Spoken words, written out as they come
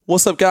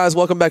What's up, guys?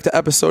 Welcome back to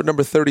episode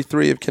number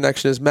 33 of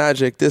Connection is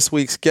Magic. This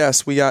week's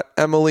guest, we got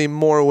Emily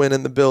Morwin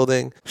in the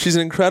building. She's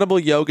an incredible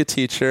yoga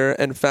teacher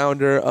and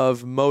founder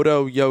of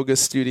Moto Yoga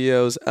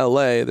Studios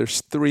LA.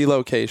 There's 3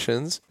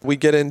 locations. We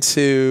get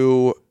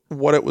into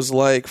what it was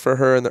like for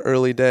her in the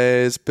early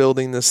days,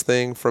 building this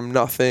thing from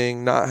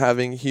nothing, not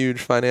having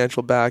huge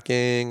financial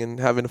backing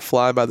and having to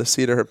fly by the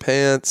seat of her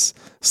pants,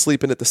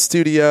 sleeping at the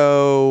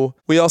studio.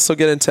 We also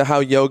get into how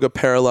yoga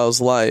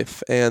parallels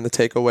life and the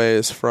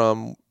takeaways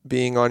from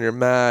being on your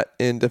mat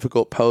in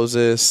difficult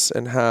poses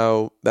and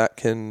how that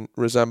can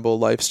resemble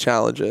life's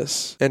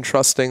challenges, and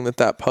trusting that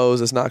that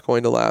pose is not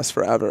going to last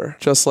forever.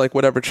 Just like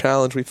whatever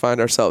challenge we find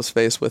ourselves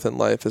faced with in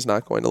life is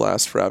not going to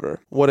last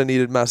forever. What a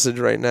needed message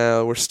right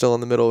now. We're still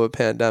in the middle of a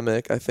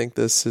pandemic. I think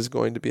this is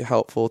going to be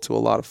helpful to a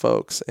lot of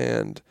folks,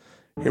 and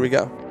here we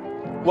go.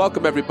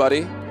 Welcome,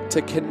 everybody,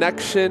 to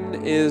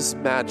Connection is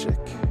Magic.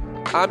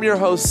 I'm your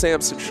host,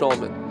 Samson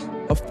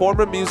Schulman, a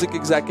former music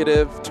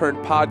executive turned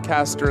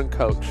podcaster and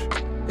coach.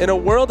 In a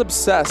world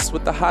obsessed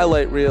with the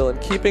highlight reel and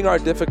keeping our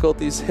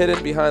difficulties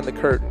hidden behind the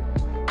curtain,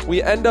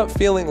 we end up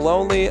feeling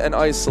lonely and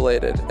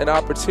isolated, and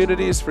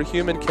opportunities for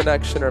human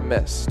connection are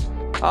missed.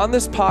 On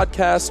this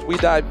podcast, we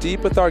dive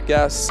deep with our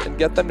guests and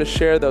get them to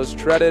share those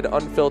dreaded,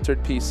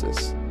 unfiltered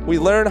pieces. We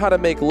learn how to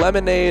make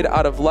lemonade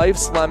out of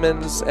life's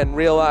lemons and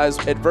realize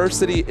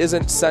adversity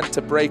isn't sent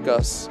to break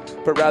us,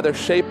 but rather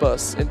shape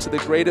us into the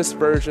greatest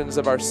versions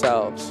of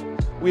ourselves.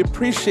 We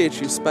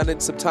appreciate you spending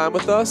some time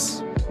with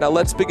us. Now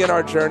let's begin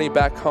our journey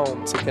back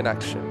home to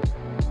connection.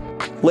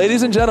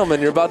 Ladies and gentlemen,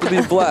 you're about to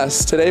be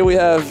blessed. Today we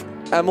have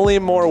Emily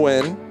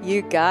Morwin.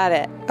 You got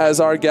it.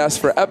 As our guest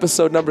for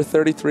episode number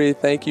 33.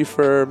 Thank you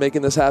for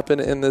making this happen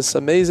in this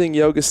amazing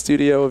yoga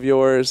studio of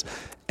yours.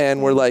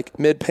 And we're like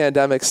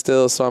mid-pandemic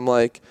still, so I'm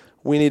like,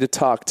 we need to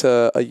talk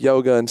to a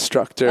yoga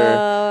instructor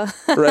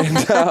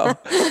right now.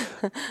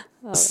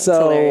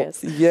 So,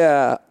 hilarious.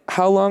 Yeah.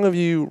 How long have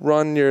you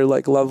run your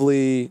like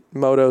lovely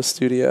Moto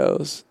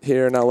studios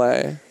here in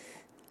LA?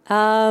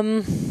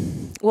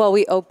 Well,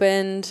 we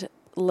opened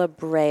La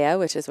Brea,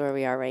 which is where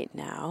we are right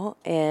now,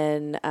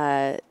 in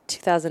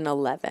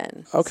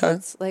 2011. Okay. So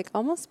it's like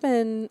almost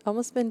been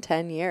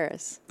 10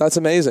 years. That's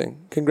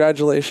amazing.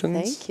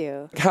 Congratulations. Thank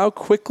you. How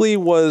quickly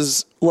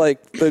was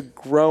like the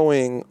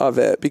growing of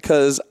it?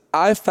 Because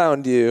I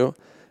found you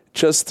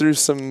just through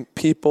some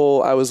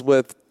people I was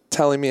with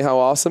telling me how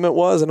awesome it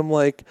was, and I'm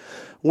like,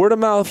 word of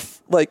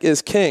mouth like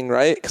is king,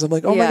 right? Because I'm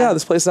like, oh my God,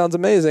 this place sounds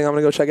amazing. I'm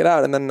gonna go check it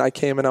out. And then I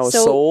came and I was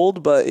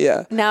sold, but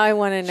yeah. Now I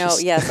want to know.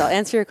 Yes, I'll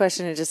answer your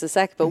question in just a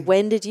sec. But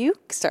when did you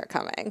start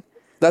coming?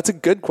 That's a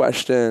good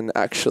question,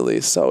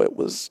 actually. So it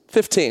was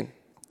 15.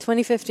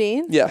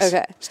 2015. Yes.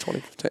 Okay. It's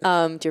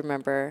 2015. Do you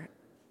remember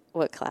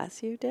what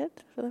class you did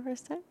for the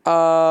first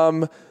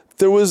time?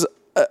 There was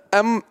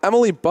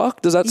Emily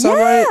Buck. Does that sound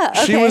right?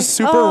 Okay. She was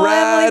super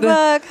rad. Emily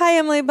Buck. Hi,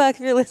 Emily Buck.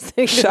 If you're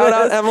listening. Shout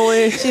out,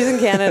 Emily. She's in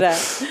Canada.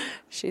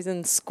 She's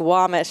in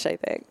Squamish, I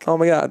think. Oh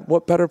my God.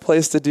 What better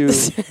place to do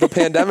the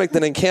pandemic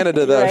than in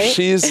Canada, though? Right?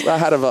 She's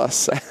ahead of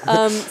us.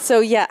 So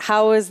yeah,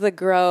 how was the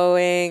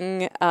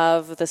growing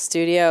of the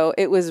studio?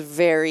 It was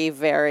very,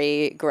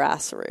 very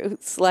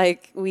grassroots.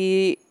 Like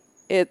we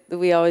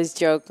always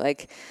joke,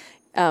 like,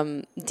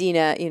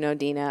 Dina,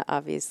 Dina,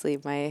 obviously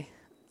my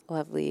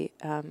lovely,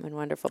 and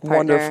wonderful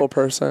partner.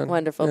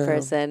 Wonderful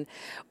person.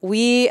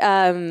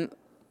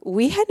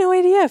 We had no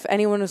idea if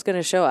anyone was going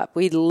to show up.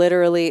 We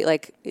literally,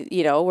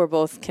 we're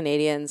both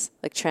Canadians,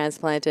 like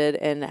transplanted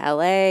in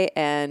LA,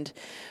 and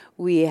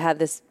we had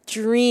this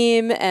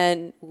dream,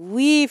 and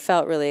we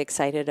felt really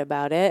excited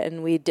about it.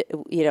 And we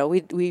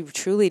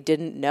truly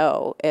didn't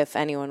know if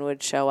anyone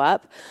would show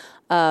up.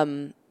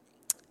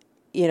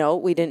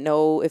 We didn't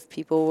know if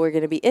people were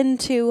going to be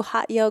into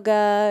hot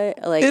yoga.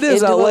 Like it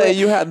is LA.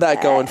 You had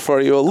that going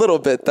for you a little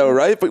bit, though,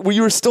 right? But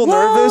you were still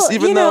nervous,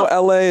 even though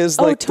LA is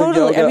like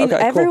totally. the yoga. I mean,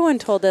 okay, everyone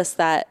told us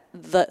that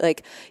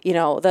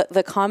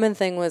the common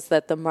thing was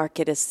that the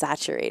market is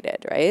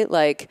saturated, right?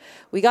 Like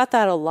we got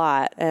that a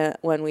lot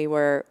when we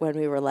were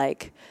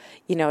like,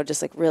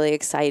 just like really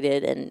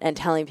excited and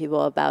telling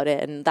people about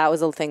it. And that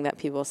was a thing that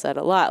people said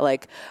a lot.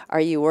 Like, are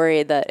you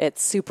worried that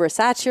it's super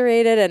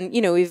saturated? And,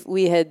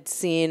 we had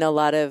seen a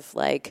lot of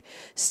like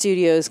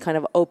studios kind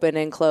of open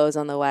and close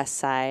on the West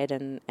Side.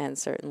 And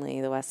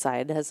certainly the West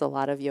Side has a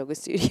lot of yoga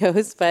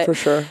studios, but for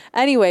sure.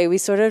 Anyway, we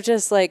sort of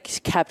just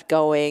like kept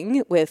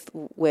going with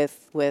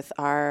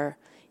our,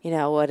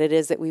 what it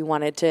is that we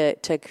wanted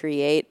to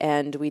create.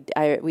 And we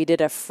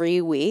did a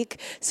free week.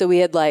 So we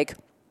had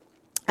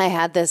I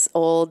had this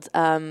old,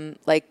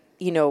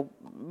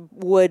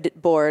 wood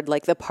board,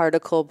 like the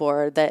particle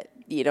board that,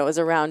 is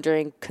around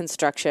during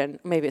construction.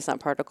 Maybe it's not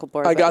particle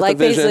board. I got like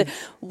the vision.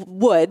 Basically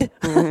wood.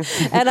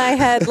 And I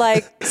had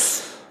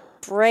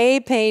spray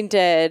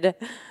painted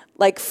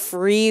like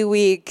free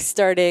week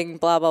starting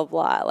blah blah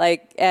blah,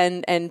 like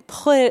and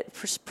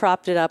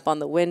propped it up on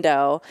the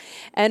window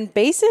and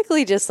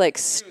basically just like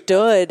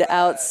stood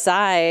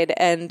outside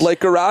and like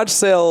garage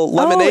sale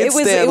lemonade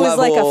stand it was level.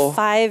 like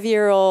a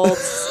 5-year-old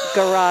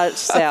garage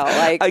sale.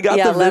 Like I got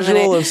the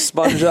visual of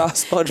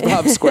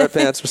SpongeBob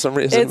SquarePants for some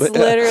reason. It's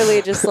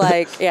literally just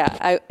like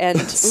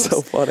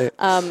so funny.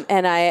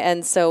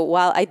 And so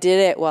while I did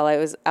it while I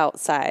was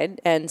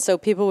outside, and so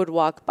people would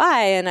walk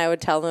by and I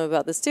would tell them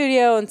about the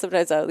studio, and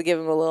sometimes I would give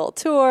them a little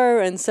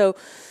tour. And so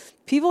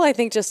people, I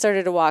think, just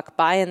started to walk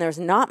by, and there's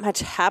not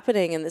much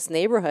happening in this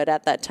neighborhood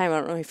at that time. I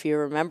don't know if you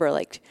remember,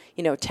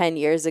 10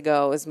 years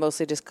ago, it was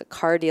mostly just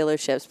car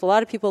dealerships, but a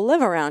lot of people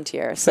live around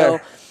here. So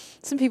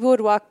some people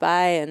would walk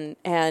by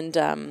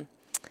and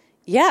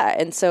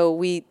so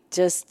we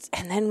just,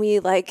 and then we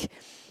like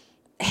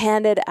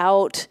handed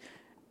out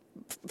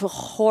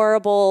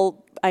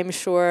horrible, I'm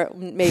sure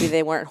maybe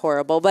they weren't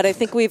horrible, but I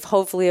think we've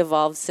hopefully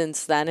evolved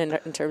since then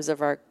in terms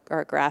of our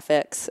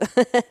graphics,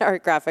 our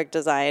graphic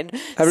design.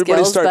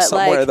 Everybody skills, starts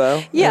somewhere,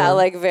 though. Yeah,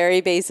 like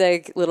very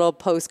basic little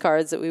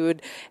postcards that we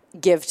would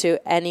give to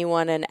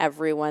anyone and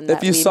everyone that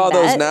if you we saw met.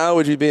 Those now,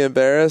 would you be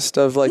embarrassed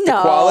of like the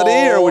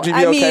quality, or would you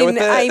be okay with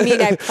it? I mean,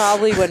 I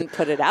probably wouldn't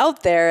put it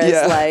out there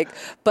as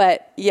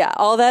but yeah,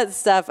 all that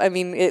stuff. I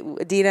mean,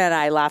 Dina and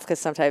I laugh because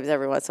sometimes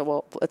every once in a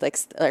while,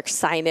 like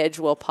signage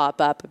will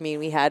pop up. I mean,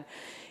 we had,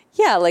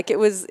 it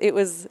was.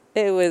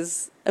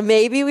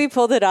 Maybe we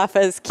pulled it off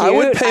as cute. I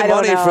would pay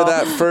money for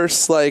that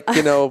first,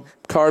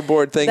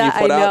 cardboard thing you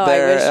put out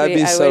there. That'd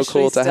be so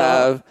cool to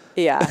have.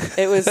 Yeah,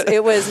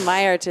 it was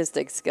my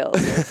artistic skills.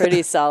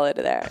 Pretty solid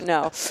there.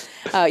 No,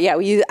 I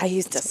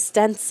used a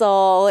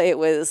stencil. It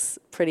was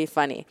pretty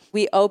funny.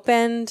 We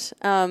opened.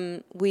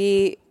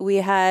 We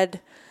only had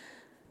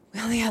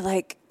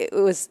it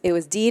was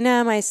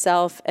Dina,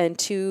 myself, and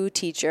 2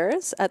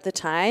 teachers at the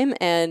time,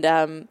 and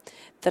the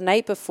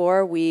night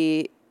before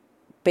we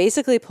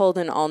basically pulled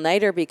an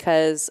all-nighter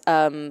because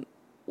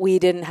we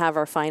didn't have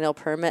our final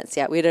permits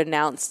yet. We'd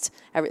announced,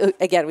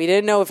 again, we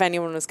didn't know if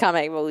anyone was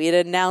coming, but we'd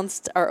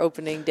announced our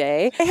opening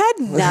day. I had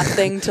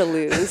nothing to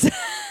lose.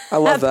 I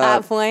love at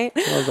that point.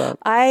 I love that.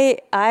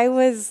 I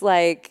was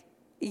like,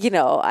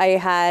 I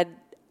had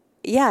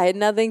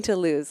nothing to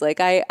lose. Like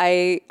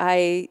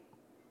it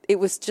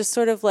was just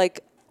sort of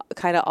like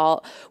kind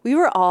of we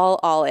were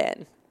all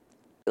in.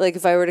 Like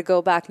if I were to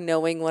go back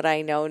knowing what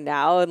I know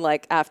now and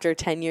like after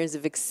 10 years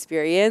of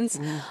experience,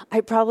 I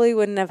probably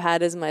wouldn't have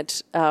had as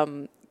much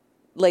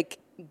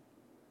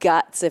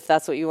guts, if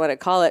that's what you want to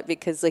call it,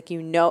 because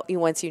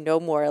once you know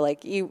more,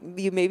 like you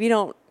maybe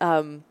don't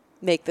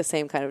make the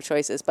same kind of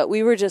choices. But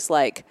we were just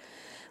like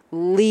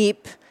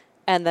leap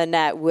and the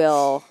net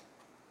will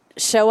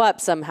show up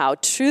somehow,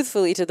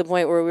 truthfully, to the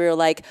point where we were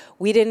like,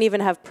 we didn't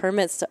even have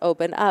permits to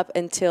open up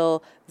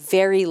until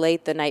very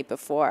late the night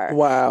before.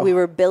 Wow. We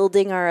were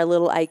building our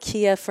little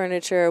IKEA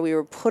furniture. We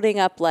were putting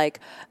up like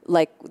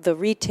the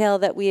retail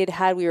that we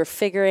had. We were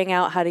figuring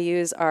out how to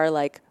use our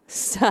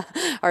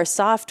our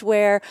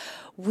software.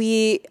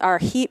 Our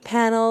heat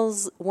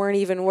panels weren't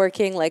even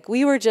working. Like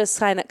we were just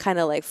kind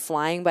of like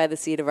flying by the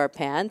seat of our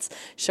pants.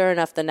 Sure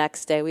enough, the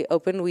next day we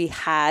opened, we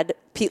had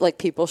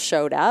people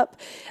showed up.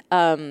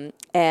 And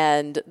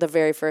the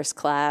very first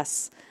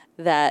class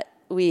that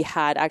we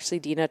had, actually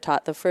Dina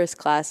taught the first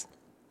class,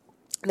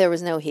 there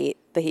was no heat.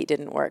 The heat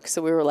didn't work. So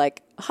we were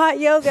like, hot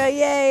yoga,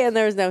 yay. And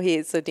there was no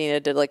heat. So Dina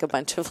did like a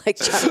bunch of like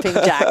jumping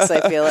jacks,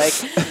 I feel like,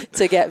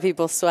 to get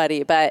people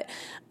sweaty. But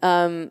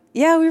we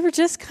were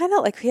just kind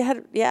of like, we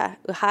had,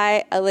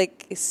 high,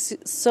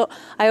 so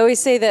I always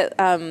say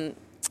that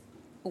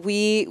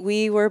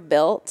we were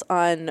built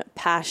on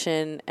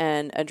passion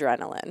and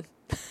adrenaline.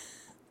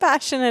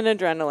 Passion and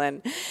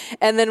adrenaline.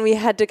 And then we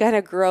had to kind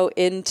of grow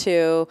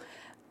into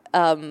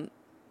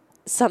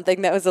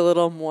something that was a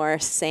little more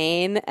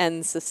sane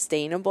and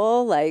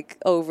sustainable, like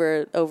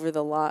over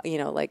the long,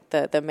 like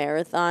the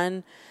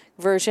marathon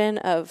version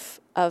of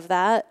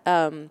that.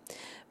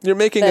 You're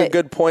making a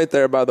good point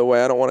there, by the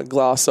way. I don't want to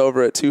gloss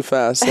over it too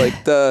fast.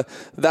 Like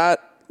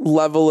that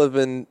level of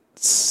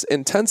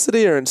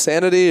intensity or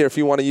insanity, or if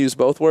you want to use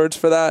both words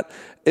for that,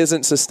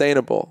 isn't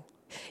sustainable.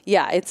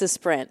 Yeah, it's a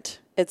sprint.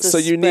 So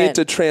you need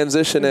to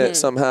transition it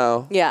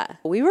somehow. Yeah.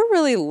 We were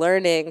really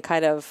learning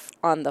kind of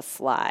on the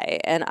fly.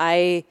 And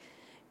I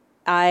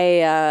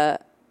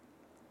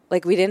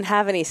we didn't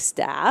have any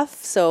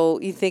staff. So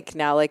you think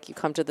now, like you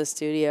come to the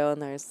studio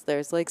and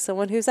there's like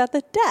someone who's at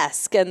the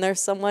desk and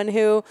there's someone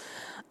who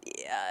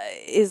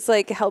is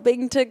like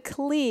helping to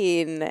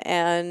clean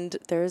and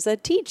there's a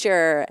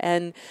teacher.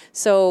 And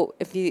so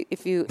if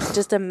you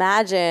just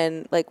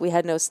imagine, like we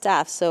had no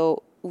staff.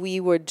 So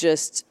we would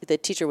the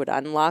teacher would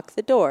unlock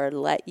the door,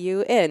 let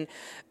you in,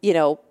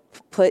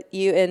 put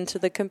you into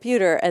the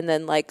computer, and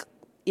then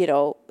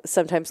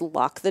sometimes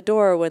lock the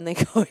door when they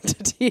go in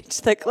to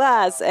teach the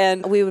class.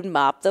 And we would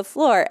mop the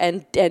floor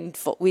and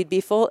we'd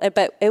be full.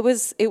 But it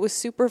was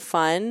super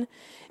fun.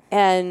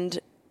 And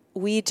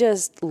we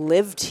just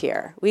lived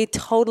here. We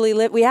totally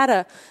lived. We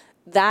had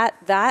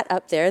that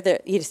up there,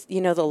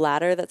 you know the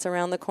ladder that's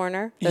around the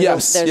corner?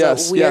 There's a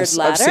weird yes,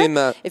 ladder. I've seen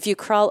that. If you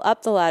crawl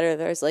up the ladder,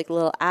 there's like a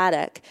little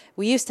attic.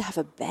 We used to have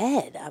a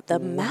bed, the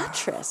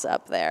mattress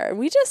up there. And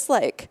we just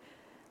like,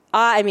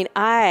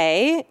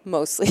 I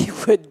mostly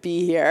would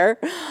be here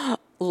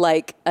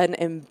like an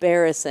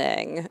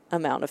embarrassing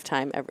amount of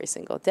time every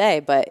single day,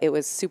 but it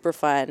was super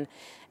fun.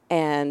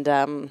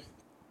 And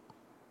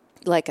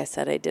like I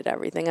said, I did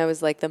everything. I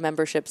was like the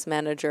memberships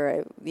manager.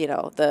 I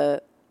wrote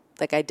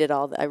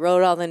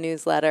all the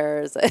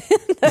newsletters.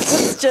 It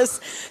was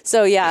just,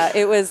 so yeah,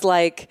 it was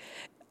like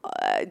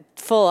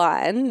full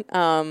on.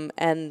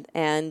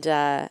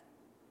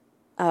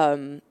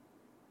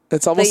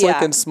 It's almost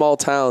like in small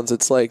towns.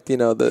 It's like, the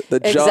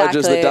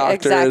judges, the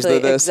doctors, the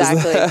this,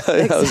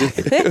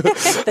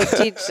 the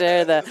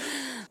teacher,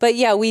 But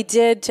yeah, we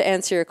did, to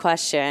answer your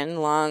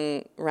question,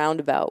 long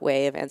roundabout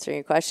way of answering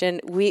your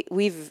question. We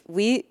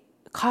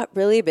got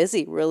really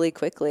busy really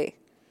quickly.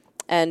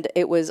 And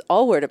it was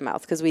all word of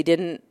mouth because we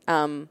didn't,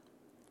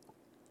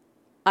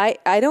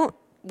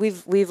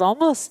 we've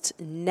almost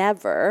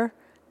never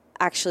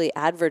actually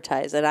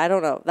advertised. And I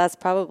don't know, that's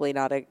probably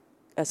not a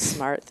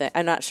smart thing.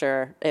 I'm not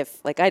sure if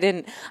I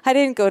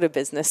didn't go to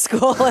business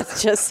school.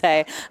 Let's just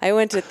say I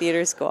went to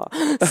theater school.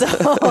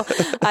 So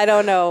I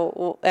don't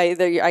know.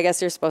 I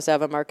guess you're supposed to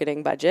have a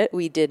marketing budget.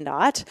 We did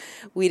not.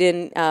 We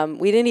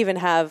didn't even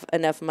have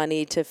enough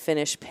money to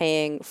finish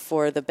paying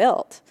for the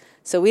build.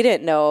 So we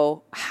didn't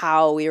know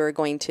how we were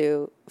going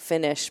to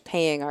finish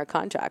paying our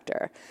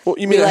contractor. Well,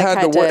 you mean it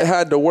had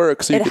to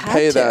work so you could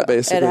pay that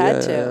basically. It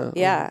had to.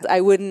 Yeah.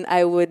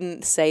 I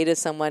wouldn't say to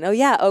someone, "Oh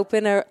yeah,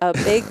 open a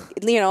big,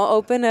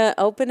 open a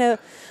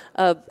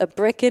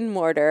brick and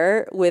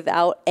mortar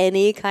without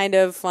any kind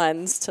of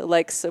funds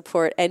to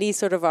support any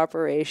sort of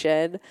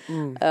operation,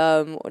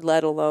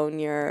 let alone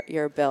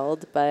your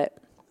build." But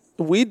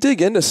we dig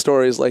into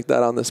stories like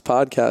that on this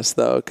podcast,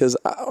 though, because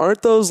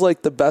aren't those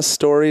the best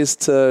stories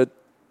to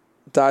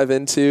dive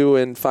into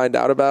and find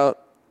out about?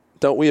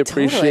 Don't we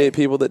appreciate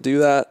people that do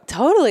that?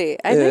 Totally.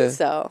 I think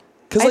so.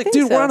 Because,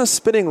 dude, we're on a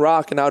spinning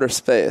rock in outer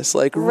space.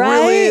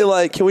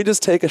 Really, can we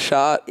just take a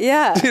shot?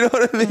 Yeah. Do you know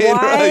what I mean?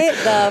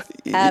 Why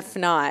the F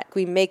not?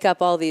 We make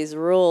up all these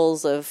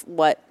rules of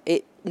what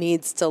it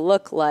needs to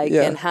look like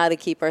and how to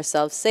keep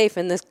ourselves safe.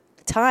 And this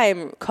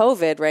time,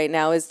 COVID right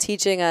now is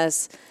teaching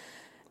us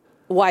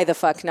why the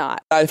fuck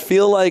not? I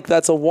feel like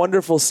that's a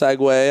wonderful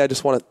segue. I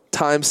just want to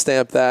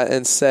timestamp that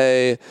and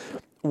say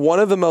one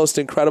of the most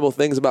incredible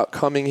things about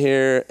coming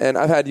here, and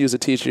I've had you as a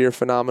teacher. You're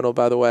phenomenal,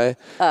 by the way.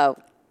 Oh,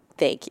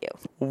 thank you.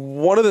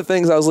 One of the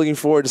things I was looking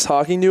forward to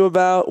talking to you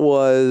about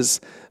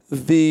was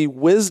the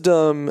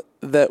wisdom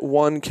that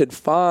one could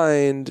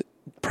find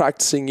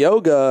practicing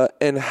yoga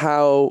and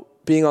how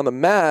being on the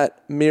mat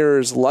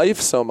mirrors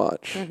life so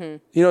much. Mm-hmm.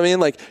 You know what I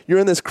mean? You're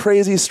in this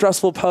crazy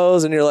stressful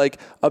pose and you're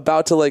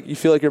about to you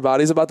feel like your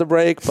body's about to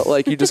break,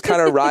 but you just kind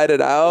of ride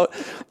it out.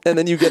 And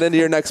then you get into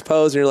your next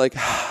pose and you're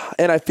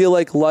and I feel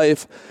like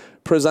life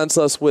presents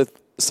us with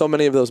so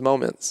many of those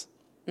moments.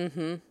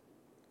 Mm-hmm.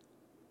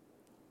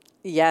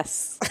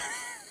 Yes.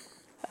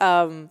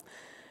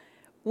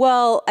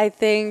 Well, I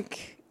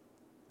think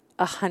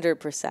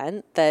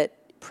 100% that,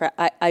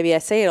 I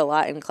say it a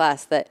lot in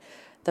class that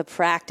the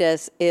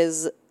practice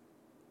is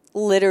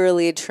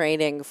literally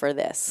training for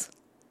this.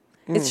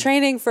 It's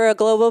training for a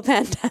global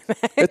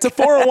pandemic. It's a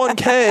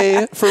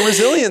 401k for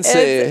resiliency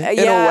in a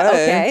way.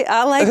 Okay.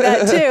 I like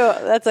that too.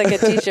 That's like a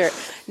t-shirt.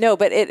 No,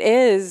 but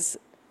it's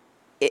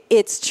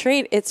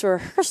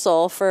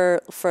rehearsal for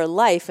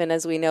life. And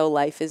as we know,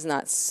 life is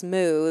not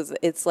smooth.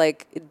 It's a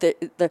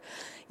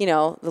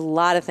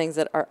lot of things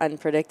that are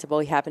unpredictable.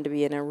 We happen to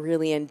be in a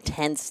really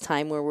intense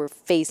time where we're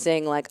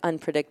facing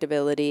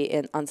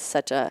unpredictability on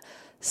such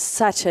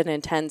an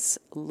intense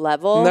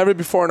level. Never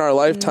before in our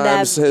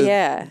lifetimes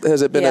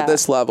has it been at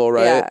this level,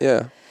 right?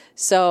 Yeah.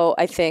 So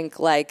I think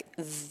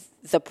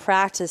the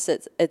practice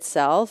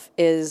itself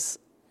is,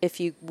 if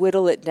you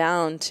whittle it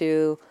down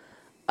to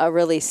a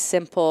really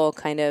simple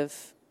kind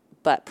of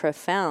but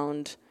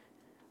profound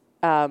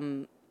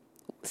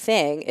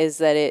thing, is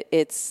that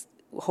it's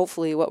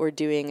hopefully what we're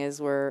doing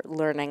is we're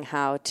learning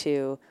how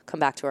to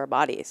come back to our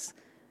bodies,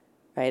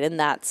 right? And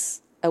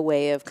that's a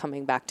way of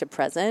coming back to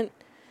present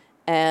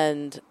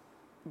and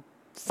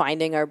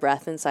finding our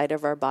breath inside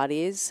of our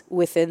bodies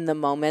within the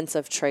moments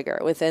of trigger,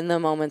 within the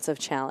moments of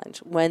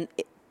challenge, and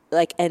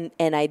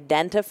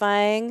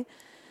identifying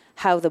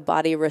how the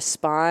body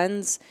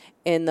responds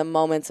in the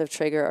moments of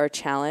trigger or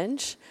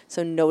challenge.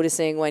 So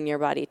noticing when your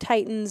body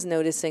tightens,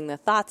 noticing the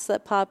thoughts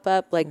that pop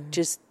up,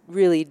 just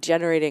really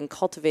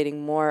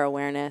cultivating more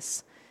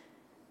awareness.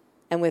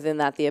 And within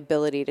that, the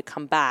ability to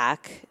come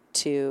back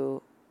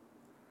to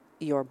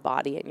your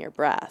body and your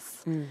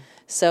breath.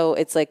 So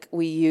it's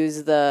we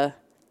use the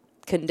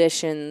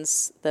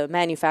conditions, the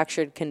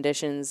manufactured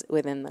conditions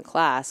within the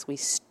class. We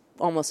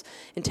almost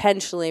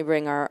intentionally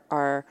bring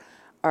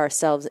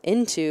ourselves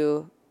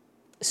into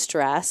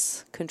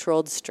stress,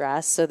 controlled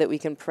stress, so that we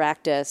can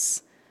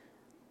practice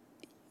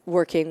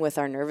working with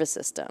our nervous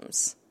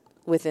systems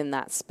within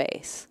that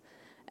space.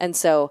 And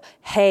so,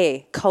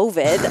 hey,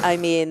 COVID, I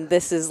mean,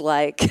 this is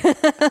like,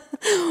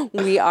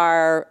 we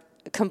are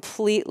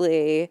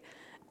completely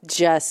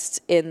just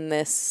in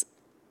this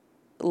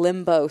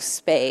limbo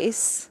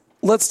space.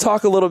 Let's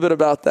talk a little bit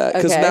about that,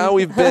 because now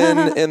we've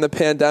been in the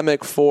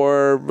pandemic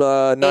for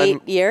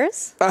 8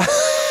 years.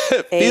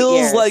 It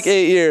feels like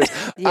 8 years.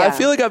 Yeah. I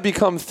feel like I've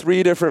become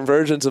 3 different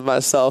versions of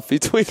myself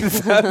between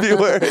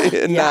February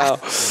and now.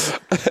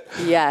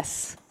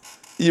 Yes.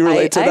 You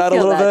relate to that a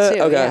little bit?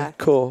 Too, okay, yeah.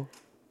 Cool.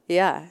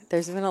 Yeah,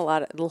 there's been a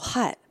lot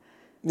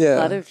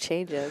of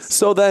changes.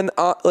 So then,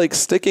 like,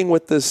 sticking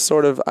with this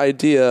sort of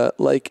idea,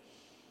 like,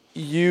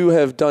 you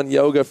have done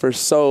yoga for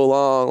so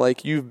long,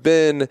 like, you've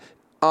been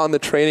on the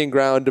training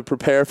ground to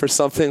prepare for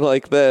something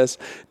like this.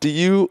 Do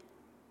you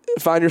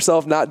find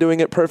yourself not doing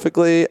it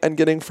perfectly and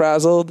getting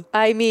frazzled?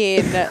 I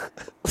mean,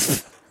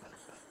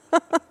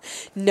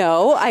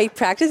 no, I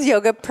practice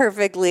yoga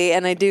perfectly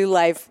and I do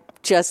life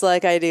just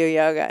like I do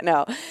yoga.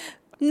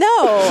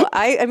 No,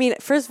 I mean,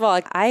 first of all,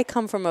 I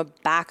come from a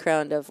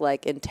background of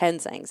like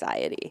intense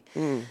anxiety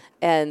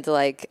and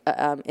like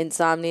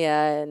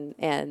insomnia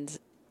and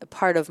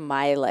part of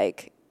my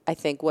like, I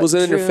think what was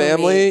it in your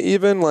family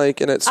even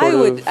like, and it sort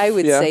I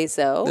would yeah? say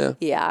so.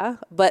 Yeah.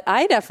 But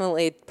I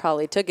definitely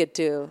probably took it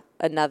to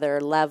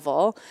another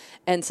level.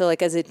 And so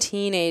like as a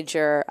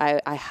teenager,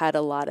 I had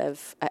a lot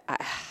of,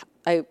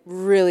 I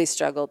really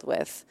struggled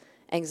with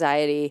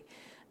anxiety.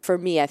 For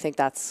me, I think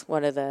that's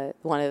one of the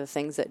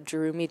things that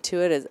drew me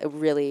to it. Is it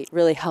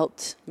really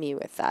helped me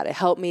with that. It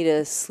helped me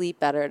to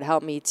sleep better. It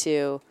helped me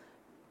to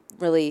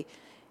really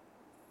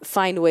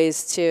find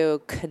ways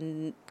to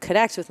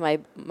connect with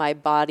my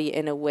body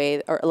in a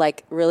way, or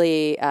like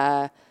really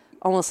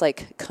almost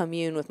like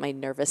commune with my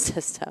nervous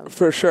system.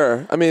 For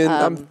sure. I mean,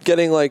 I'm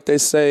getting like they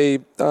say,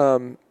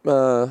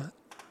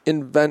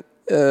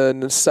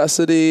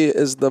 necessity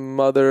is the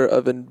mother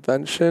of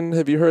invention.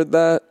 Have you heard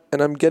that? And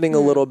I'm getting a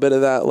little bit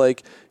of that.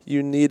 Like,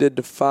 you needed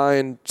to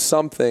find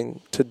something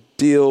to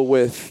deal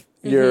with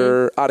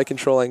your out of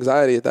control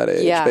anxiety at that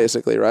age,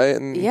 basically, right?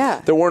 And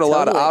there weren't a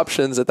lot of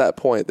options at that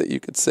point that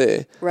you could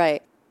see.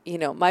 Right. You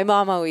know, my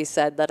mom always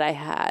said that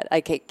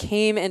I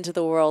came into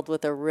the world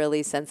with a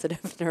really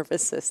sensitive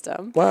nervous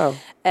system. Wow.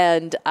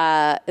 And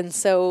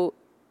so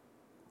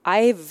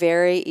I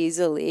very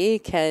easily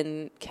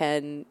can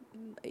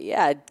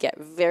get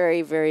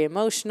very, very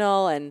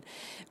emotional and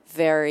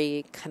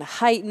very kind of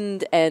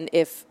heightened. And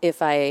if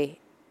I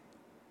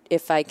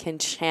can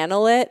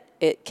channel it,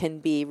 it can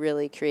be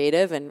really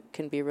creative and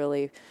can be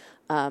really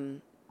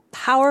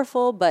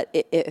powerful. But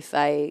if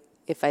I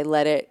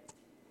let it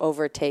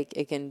overtake,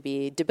 it can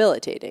be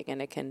debilitating,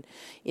 and it can,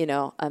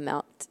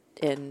 amount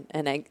in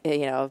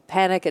a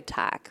panic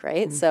attack,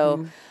 right?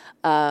 Mm-hmm.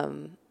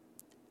 So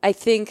I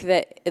think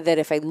that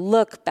if I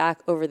look back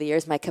over the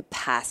years, my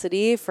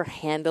capacity for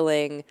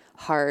handling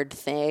hard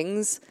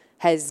things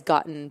has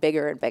gotten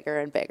bigger and bigger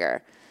and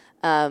bigger.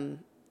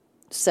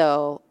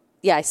 So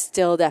yeah, I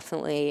still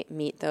definitely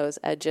meet those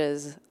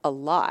edges a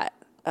lot.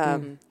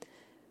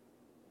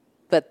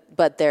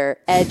 But the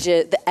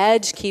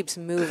edge keeps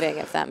moving,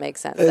 if that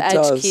makes sense. The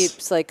edge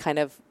keeps like kind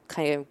of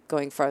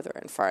going farther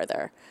and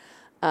farther.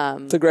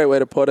 It's a great way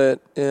to put it.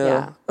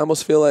 Yeah. I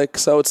almost feel like,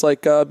 so it's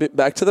like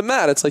back to the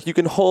mat. It's like you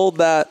can hold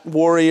that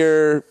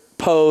warrior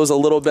pose a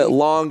little bit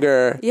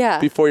longer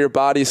before your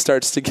body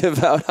starts to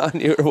give out on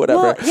you or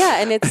whatever. Well, yeah,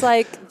 and it's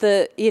like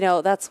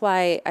that's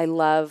why I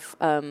love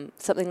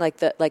something like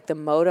the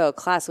Modo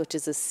class, which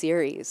is a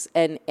series,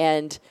 and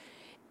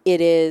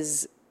it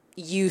is,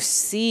 you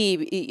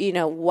see,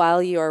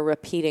 while you are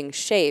repeating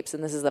shapes,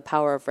 and this is the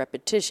power of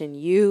repetition,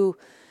 you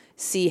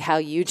see how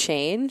you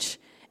change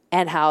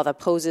and how the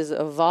poses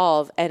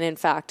evolve. And in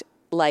fact,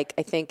 like,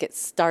 I think you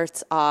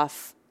start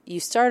off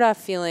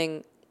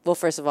feeling, well,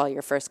 first of all,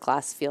 your first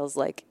class feels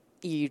like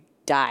you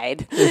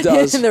died in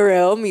the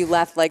room. You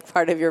left like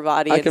part of your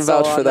body. I can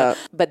vouch for that.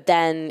 But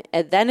then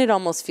it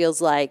almost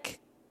feels like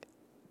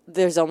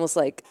there's almost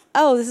like,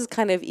 oh, this is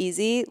kind of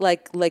easy,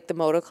 like the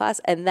Modo class.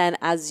 And then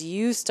as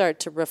you start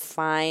to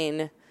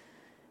refine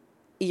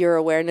your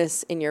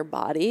awareness in your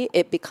body,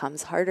 it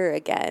becomes harder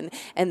again.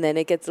 And then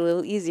it gets a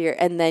little easier.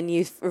 And then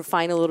you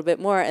refine a little bit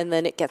more. And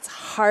then it gets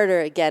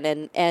harder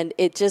again. And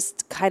it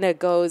just kind of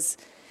goes,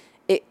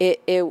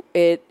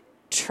 it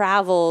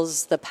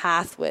travels the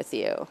path with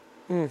you.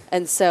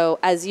 And so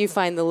as you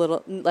find the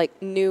little,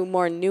 like,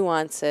 more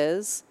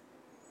nuances,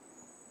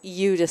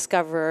 you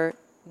discover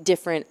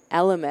different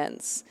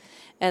elements.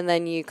 And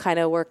then you kind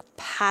of work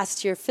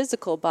past your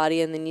physical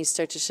body, and then you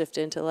start to shift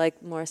into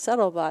like more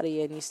subtle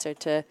body, and you start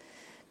to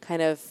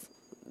kind of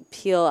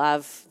peel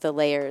off the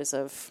layers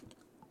of,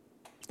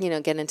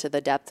 get into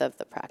the depth of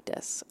the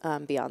practice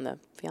beyond the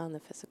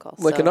physical.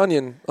 Like an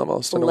onion,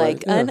 almost. In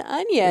like a way. An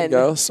onion.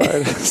 There you go.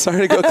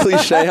 Sorry to go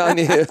cliche on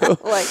you.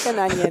 Like an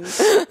onion.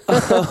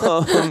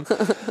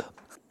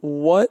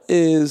 What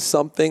is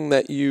something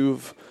that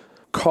you've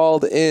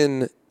called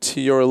in to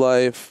your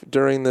life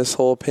during this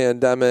whole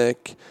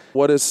pandemic?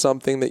 What is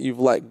something that you've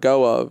let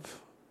go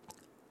of?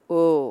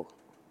 Ooh.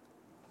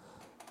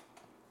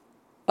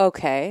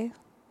 Okay.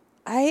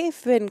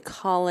 I've been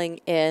calling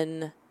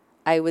in,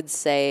 I would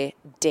say,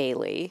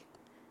 daily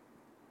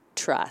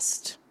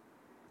trust,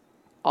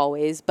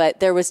 always. But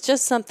there was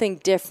just something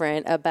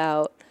different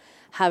about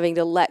having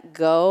to let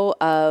go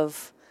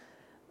of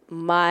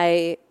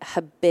my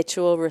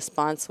habitual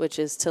response, which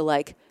is to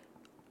like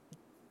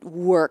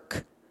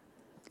work,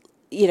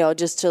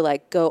 just to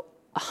like go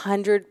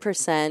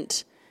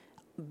 100%,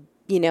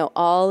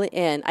 all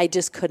in. I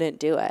just couldn't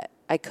do it.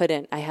 I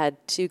couldn't. I had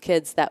two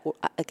kids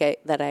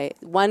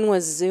one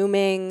was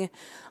Zooming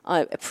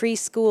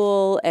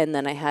preschool, and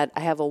then I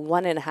have a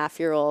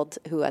 1.5-year-old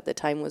who at the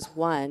time was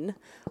 1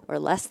 or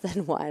less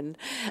than 1,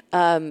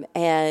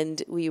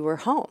 and we were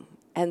home.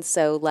 And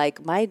so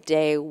like my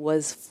day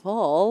was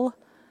full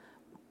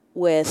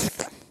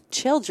with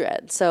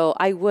children. So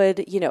I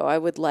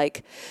would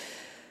like,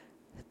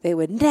 they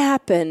would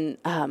nap and,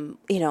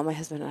 my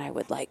husband and I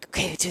would like,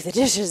 okay, do the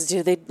dishes,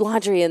 do the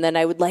laundry. And then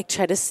I would like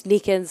try to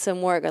sneak in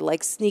some work. I'd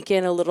like sneak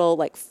in a little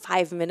like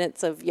 5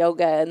 minutes of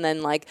yoga. And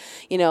then like,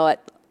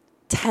 at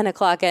 10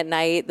 o'clock at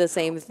night, the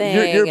same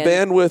thing. Your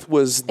bandwidth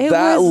was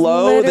that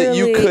low that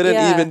you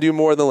couldn't even do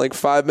more than like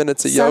 5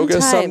 minutes of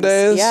yoga some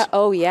days? Yeah.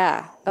 Oh,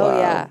 yeah. Oh, wow.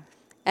 yeah.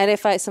 And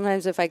if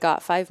I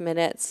got 5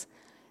 minutes,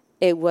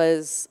 I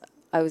was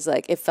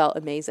like, it felt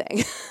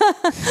amazing.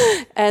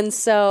 And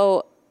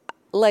so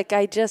like,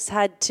 I just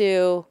had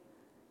to,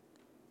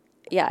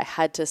 I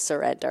had to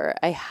surrender.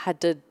 I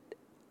had to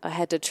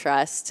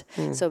trust.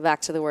 So back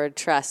to the word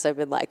trust, I've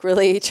been like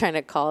really trying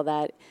to call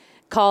that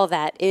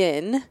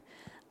in.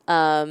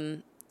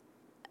 And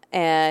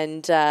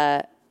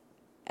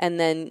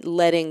then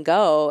letting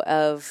go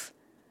of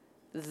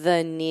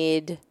the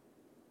need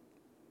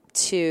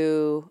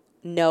to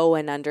know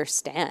and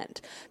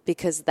understand,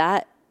 because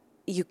that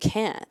you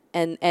can't.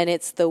 And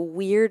it's the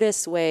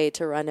weirdest way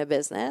to run a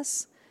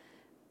business,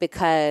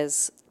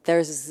 because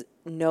there's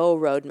no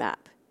roadmap.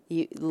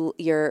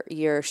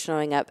 You're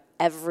showing up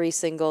every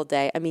single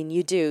day. I mean,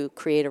 you do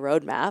create a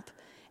roadmap,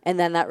 and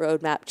then that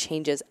roadmap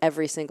changes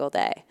every single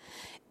day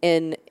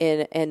in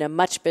a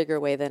much bigger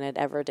way than it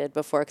ever did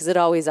before, because it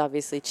always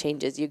obviously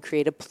changes. You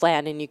create a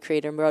plan and you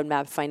create a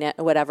roadmap,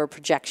 whatever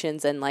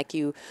projections, and like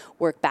you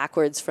work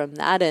backwards from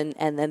that, and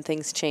then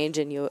things change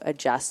and you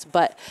adjust.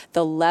 But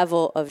the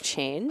level of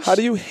change. How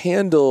do you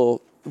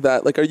handle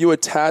that? Like, are you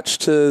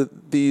attached to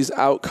these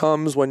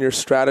outcomes when you're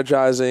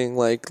strategizing,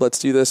 like, let's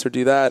do this or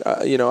do that?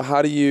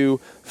 How do you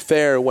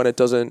fare when it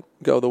doesn't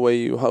go the way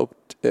you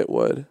hoped it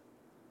would?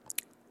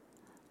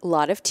 A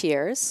lot of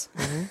tears.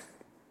 Mm-hmm.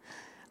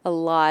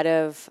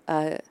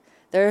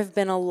 There's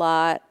been a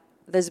lot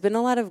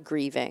of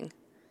grieving.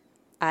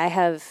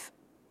 I've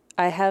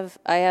given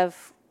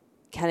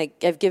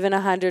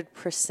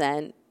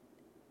 100%,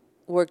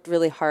 worked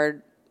really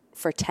hard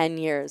for 10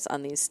 years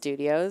on these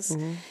studios.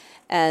 Mm-hmm.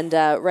 And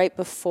right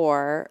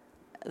before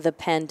the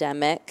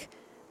pandemic,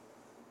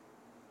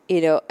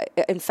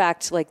 in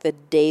fact, like the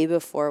day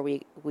before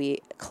we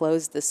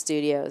closed the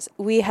studios,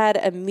 we had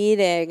a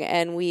meeting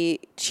and we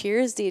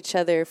cheersed each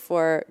other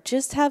for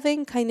just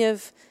having kind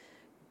of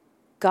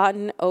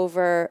gotten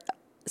over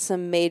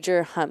some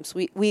major humps.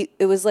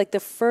 It was like the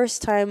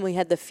first time we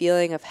had the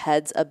feeling of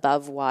heads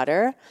above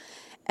water,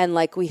 and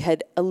like we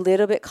had a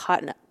little bit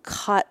caught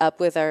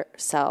up with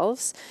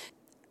ourselves.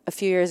 A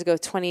few years ago,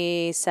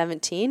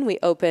 2017, we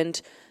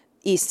opened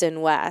East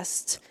and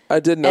West.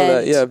 I did know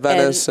that. Yeah,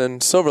 Venice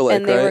and Silver Lake,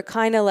 and they were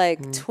kind of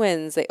like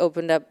twins. They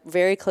opened up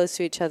very close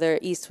to each other.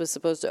 East was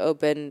supposed to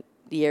open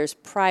years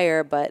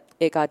prior, but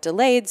it got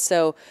delayed.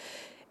 So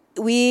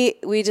we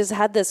just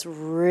had this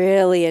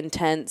really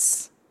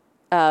intense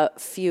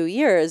few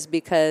years,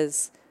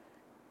 because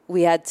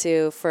we had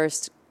to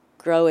first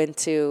grow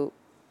into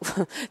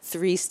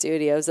 3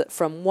 studios,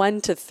 from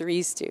 1 to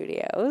 3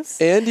 studios.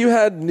 And you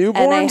had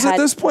newborns at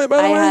this point, by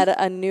the way? I had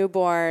a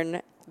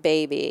newborn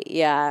baby,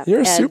 yeah.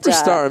 You're a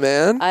superstar,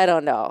 man. I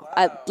don't know.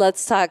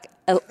 Let's talk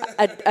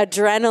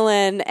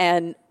adrenaline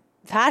and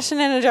passion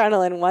and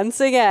adrenaline once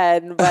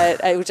again,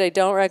 but which I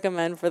don't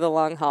recommend for the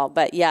long haul.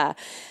 But yeah.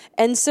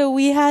 And so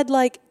we had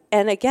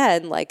and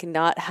again,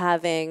 not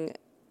having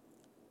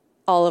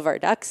all of our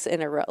ducks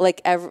in a row.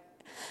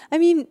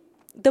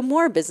 The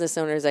more business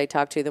owners I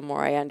talk to, the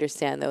more I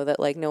understand, though, that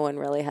no one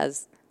really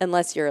has,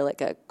 unless you're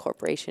a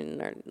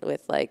corporation or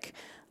with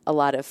a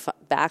lot of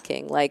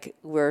backing.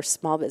 We're a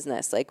small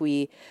business.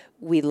 We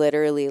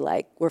literally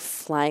we're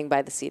flying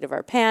by the seat of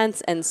our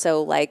pants. And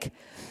so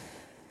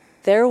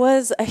there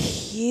was a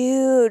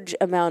huge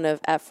amount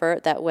of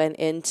effort that went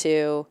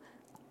into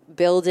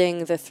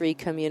building the 3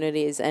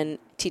 communities, and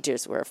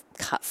teachers were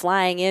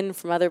flying in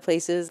from other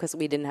places because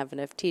we didn't have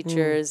enough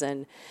teachers.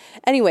 And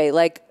anyway,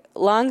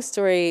 long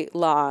story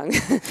long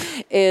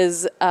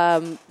is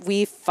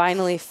we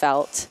finally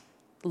felt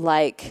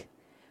like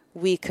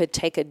we could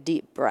take a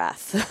deep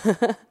breath,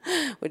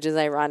 which is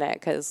ironic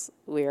because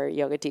we are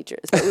yoga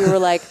teachers. But we were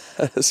like,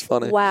 that's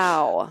funny.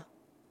 Wow.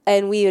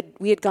 And we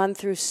had gone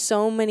through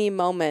so many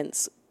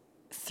moments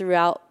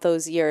throughout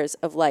those years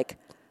of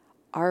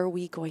are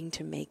we going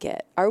to make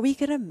it? Are we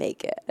going to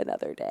make it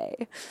another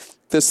day?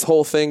 This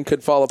whole thing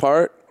could fall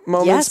apart?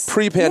 moments? Yes.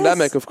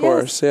 Pre-pandemic, Yes. of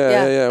course.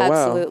 Yes. Yeah.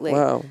 Absolutely.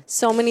 Wow.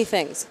 So many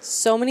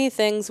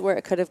things where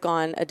it could have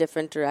gone a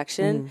different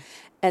direction,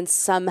 and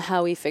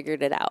somehow we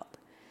figured it out.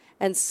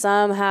 And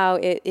somehow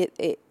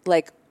it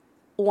like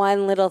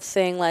one little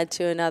thing led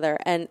to another.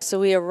 And so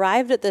we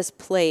arrived at this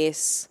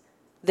place,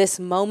 this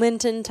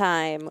moment in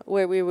time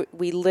where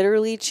we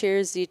literally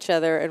cheersed each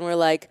other and we're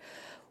like,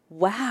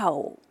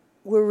 wow,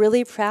 we're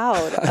really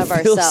proud of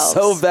I feel ourselves.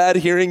 so bad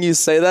hearing you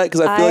say that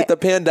because I feel like the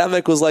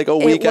pandemic was like a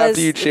week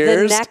after you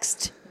cheers. The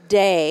next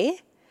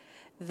day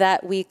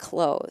that we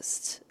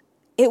closed.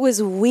 It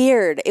was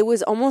weird. It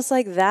was almost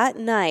like that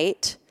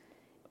night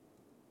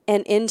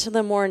and into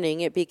the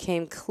morning, it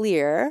became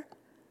clear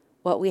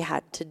what we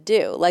had to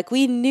do. Like,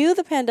 we knew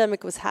the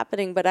pandemic was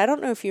happening, but I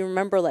don't know if you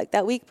remember, like,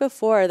 that week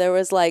before, there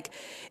was like,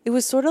 it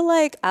was sort of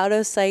like out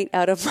of sight,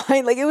 out of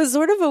mind. Like, it was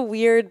sort of a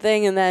weird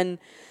thing. And then,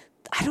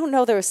 I don't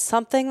know, there was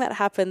something that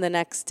happened the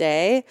next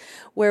day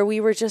where we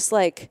were just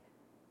like,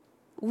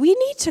 we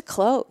need to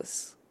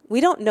close.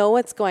 We don't know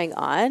what's going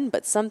on,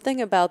 but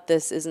something about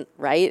this isn't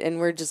right. And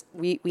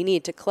we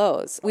need to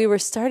close. We were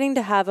starting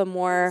to have a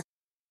more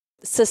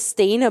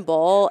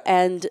sustainable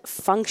and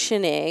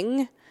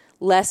functioning,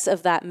 less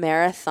of that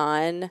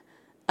marathon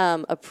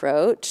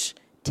approach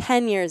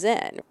 10 years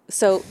in.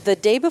 So the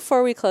day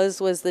before we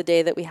closed was the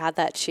day that we had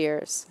that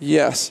cheers.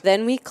 Yes.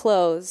 Then we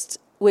closed,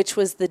 which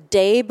was the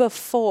day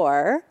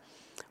before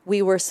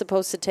we were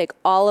supposed to take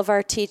all of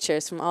our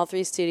teachers from all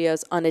 3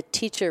 studios on a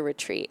teacher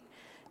retreat.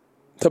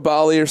 To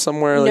Bali or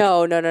somewhere?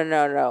 No.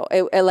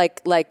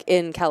 It, like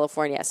in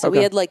California. So Okay.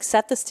 we had like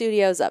set the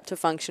studios up to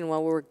function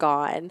while we were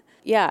gone.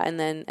 Yeah, and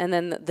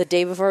then the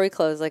day before we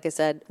closed, like I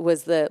said,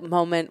 was the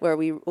moment where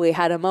we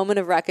had a moment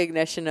of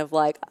recognition of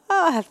like,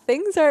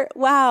 things are,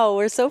 wow,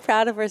 we're so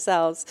proud of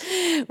ourselves.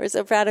 We're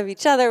so proud of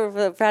each other. We're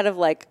so proud of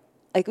like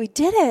we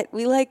did it.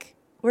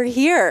 We're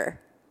here,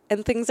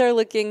 and things are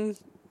looking,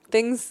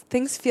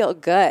 things feel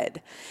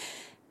good.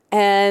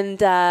 And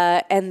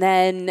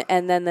then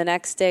the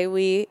next day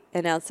we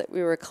announced that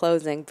we were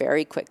closing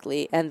very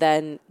quickly. And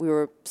then we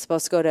were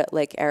supposed to go to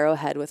Lake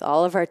Arrowhead with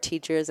all of our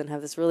teachers and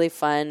have this really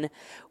fun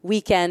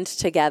weekend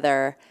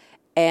together.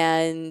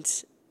 And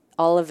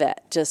all of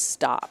it just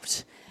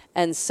stopped.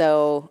 And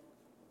so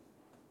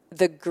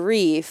the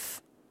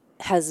grief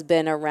has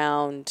been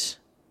around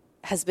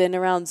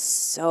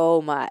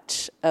so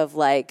much of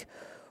like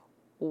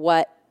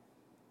what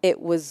it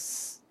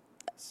was.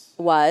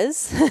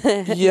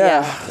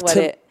 Yeah.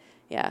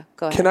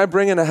 Go ahead. Can I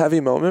bring in a heavy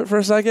moment for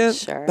a second?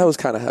 Sure. That was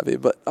kind of heavy,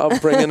 but I'll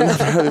bring in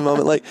another heavy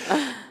moment. Like,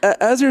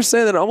 as you're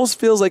saying that, it almost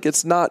feels like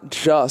it's not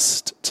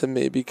just to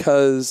me,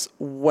 because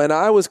when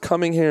I was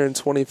coming here in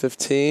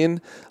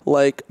 2015,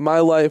 like, my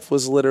life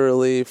was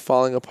literally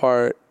falling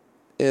apart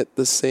at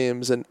the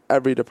seams in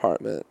every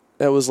department.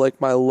 It was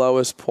like my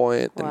lowest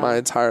point in my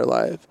entire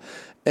life.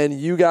 And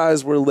you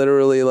guys were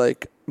literally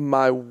like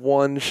my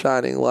one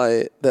shining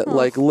light that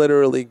like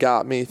literally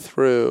got me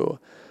through.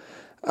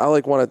 I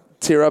like want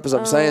to tear up as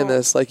I'm saying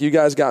this. Like, you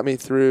guys got me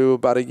through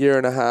about a year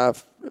and a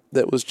half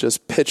that was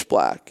just pitch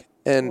black.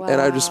 And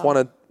I just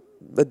want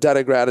a debt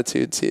of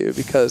gratitude to you,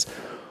 because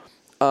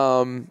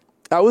and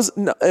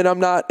I'm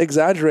not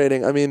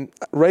exaggerating. I mean,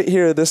 right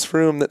here, this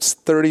room that's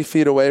 30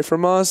 feet away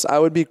from us, I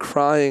would be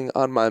crying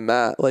on my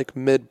mat, like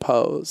mid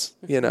pose,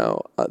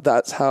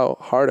 that's how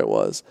hard it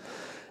was,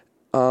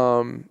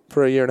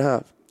 for a year and a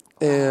half.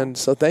 Wow. And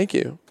so thank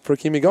you for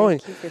keeping me going.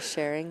 Thank you for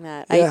sharing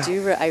that.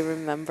 Yeah. I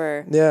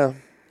remember. Yeah.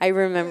 I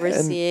remember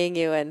seeing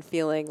you and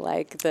feeling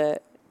like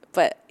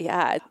but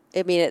yeah,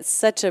 I mean, it's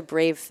such a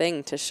brave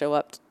thing to show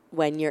up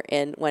when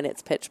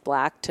it's pitch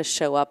black, to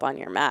show up on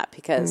your mat,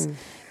 because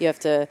you have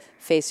to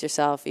face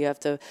yourself. You have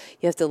to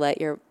let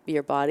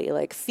your body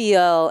like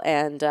feel.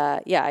 And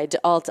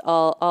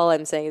all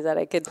I'm saying is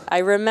that I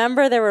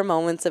remember there were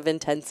moments of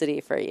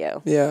intensity for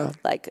you. Yeah.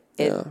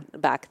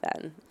 Back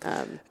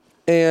then.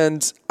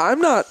 And I'm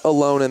not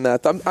alone in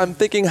that. I'm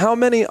thinking how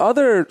many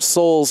other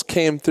souls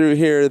came through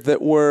here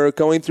that were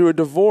going through a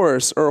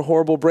divorce or a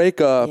horrible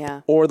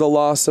breakup or the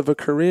loss of a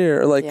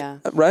career.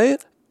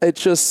 Right? It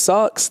just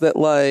sucks that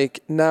like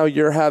now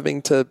you're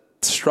having to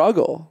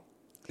struggle.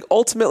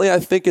 Ultimately, I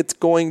think it's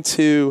going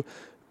to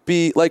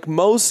be like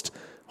most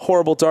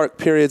horrible dark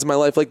periods in my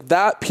life. Like,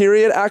 that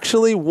period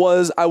actually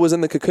I was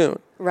in the cocoon.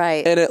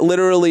 Right. And it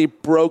literally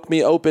broke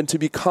me open to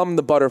become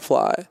the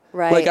butterfly.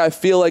 Right. Like, I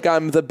feel like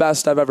I'm the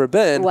best I've ever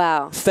been.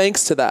 Wow.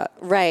 Thanks to that.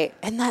 Right.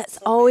 And that's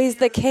always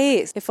the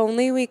case. If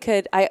only we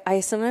could, I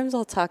sometimes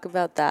I'll talk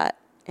about that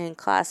in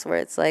class, where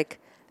it's like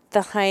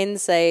the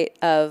hindsight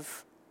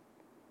of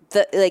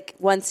like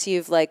once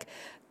you've like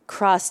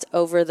crossed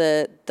over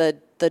the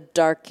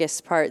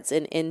darkest parts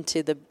and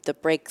into the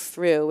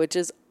breakthrough, which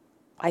is,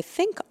 I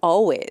think,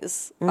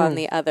 always on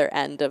the other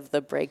end of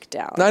the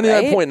breakdown.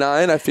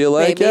 99.9, I feel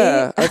like. Maybe?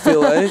 Yeah. I feel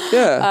like,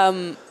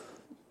 yeah.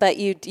 But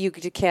you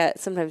can't,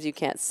 sometimes you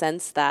can't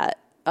sense that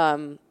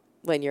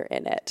when you're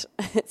in it.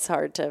 It's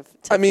hard to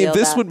I mean, feel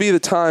this that. would be the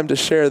time to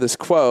share this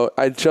quote.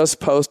 I just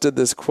posted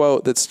this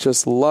quote that's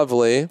just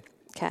lovely.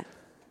 Okay.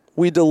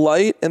 We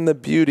delight in the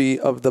beauty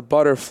of the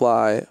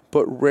butterfly,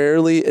 but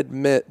rarely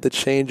admit the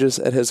changes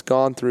it has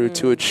gone through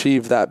to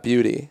achieve that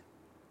beauty.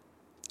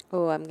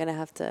 Oh, I'm going to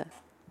have to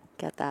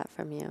get that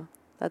from you.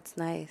 That's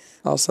nice.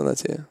 I'll send that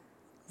to you.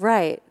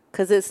 Right.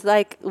 Because it's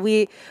like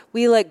we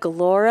like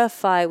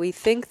glorify, we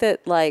think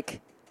that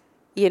like,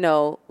 you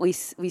know, we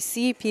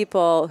see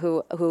people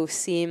who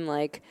seem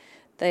like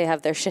they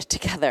have their shit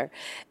together.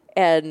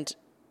 And,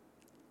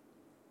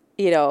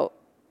 you know,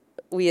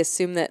 we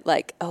assume that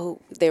like, oh,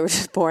 they were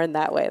just born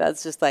that way.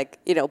 That's just like,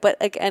 you know, but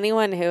like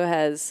anyone who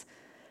has...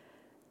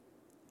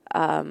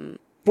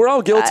 We're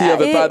all guilty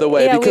of it, by the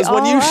way, because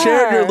when you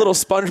shared your little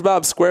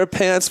SpongeBob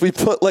SquarePants, we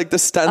put like the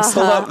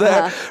stencil up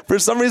there. For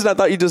some reason, I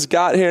thought you just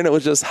got here and it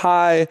was just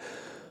high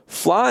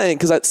flying,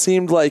 because that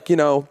seemed like, you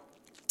know,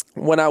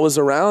 when I was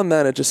around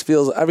then, it just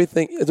feels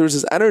everything, there was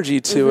this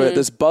energy to it,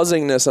 this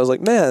buzzingness. I was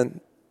like,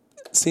 man,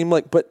 it seemed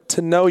like, but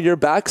to know your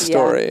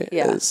backstory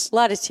is... A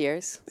lot of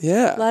tears.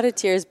 Yeah. A lot of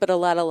tears, but a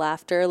lot of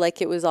laughter.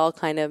 Like it was all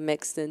kind of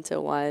mixed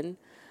into one.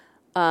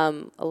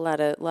 A lot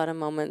of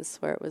moments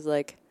where it was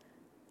like,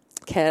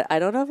 I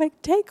don't know if I can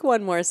take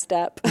one more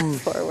step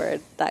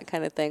forward, that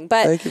kind of thing.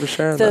 But thank you for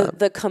sharing that.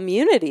 The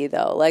community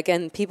though, like,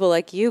 and people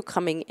like you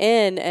coming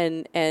in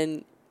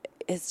and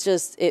it's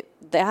just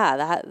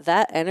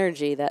that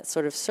energy that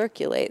sort of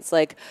circulates.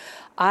 Like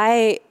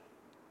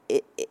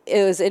it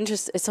was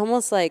interesting. It's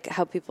almost like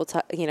how people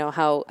talk, you know,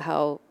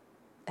 how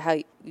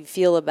you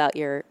feel about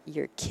your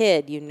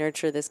kid. You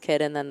nurture this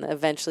kid, and then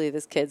eventually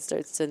this kid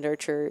starts to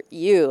nurture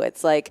you.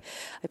 It's like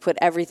I put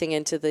everything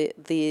into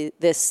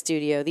this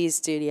studio, these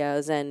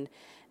studios, and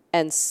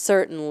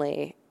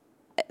certainly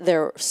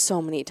there were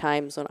so many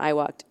times when I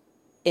walked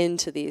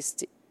into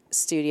these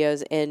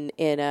studios in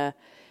a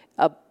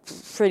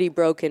pretty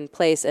broken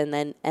place, and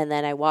then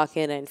I walk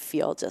in and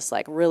feel just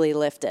like really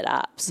lifted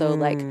up. So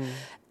like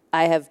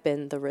I have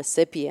been the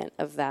recipient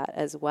of that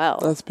as well.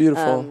 That's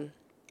beautiful.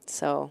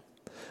 So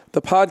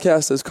the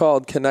podcast is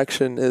called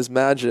Connection is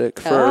Magic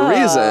for a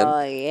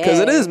reason, because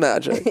it is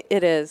magic.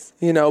 It is.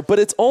 You know, but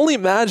it's only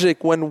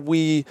magic when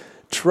we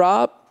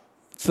drop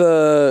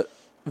the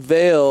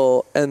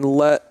veil and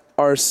let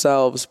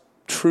ourselves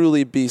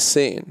truly be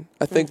seen.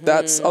 I think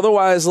that's,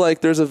 otherwise,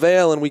 like, there's a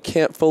veil and we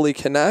can't fully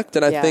connect.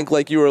 And I think,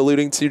 like you were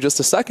alluding to just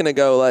a second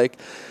ago, like,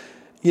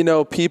 you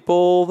know,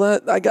 people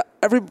that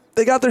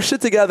they got their shit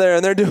together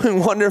and they're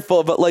doing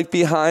wonderful, but like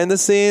behind the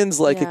scenes,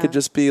 like it could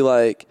just be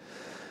like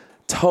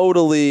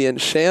totally in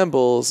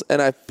shambles.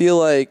 And I feel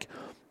like,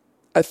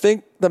 I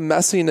think the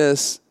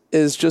messiness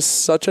is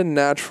just such a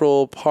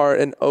natural part,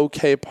 an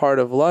okay part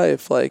of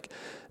life. Like,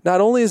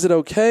 not only is it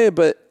okay,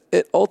 but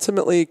it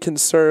ultimately can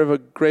serve a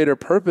greater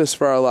purpose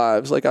for our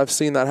lives. Like, I've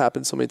seen that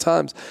happen so many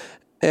times.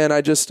 And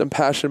I just am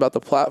passionate about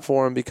the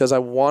platform because I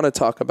want to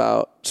talk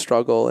about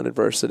struggle and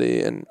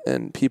adversity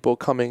and people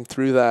coming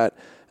through that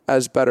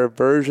as better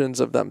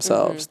versions of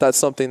themselves. That's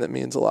something that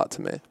means a lot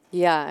to me.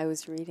 Yeah, I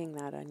was reading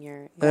that on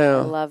your...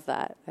 I love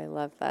that. I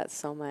love that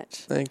so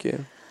much. Thank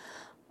you.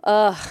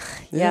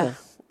 Yeah.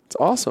 It's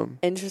awesome.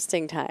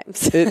 Interesting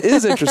times. It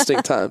is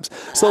interesting times.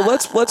 So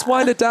let's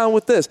wind it down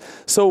with this.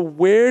 So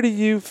where do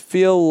you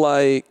feel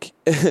like,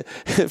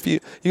 if you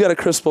got a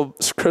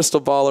crystal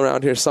ball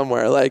around here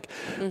somewhere, like,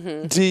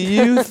 do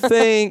you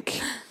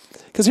think,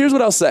 because here's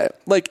what I'll say,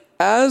 like,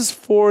 as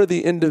for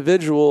the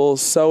individual,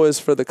 so is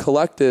for the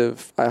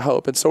collective, I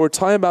hope. And so we're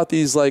talking about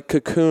these like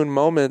cocoon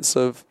moments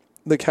of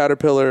the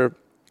caterpillar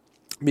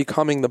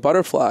becoming the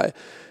butterfly.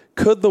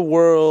 Could the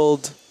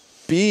world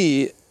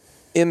be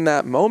in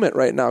that moment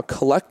right now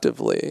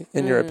collectively,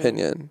 in your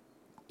opinion?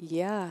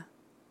 Yeah.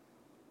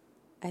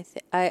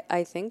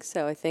 I think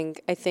so. I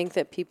think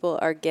that people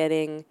are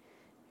getting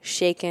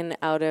shaken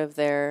out of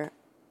their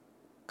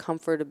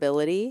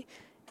comfortability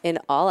in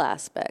all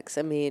aspects.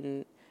 I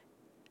mean,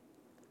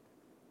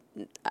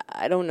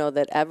 I don't know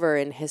that ever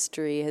in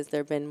history has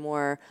there been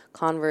more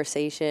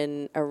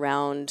conversation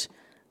around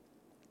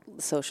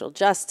social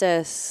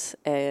justice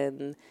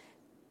and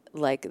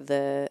like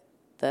the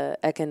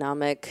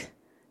economic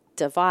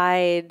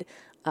divide.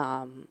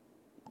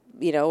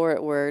 You know,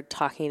 we're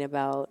talking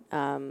about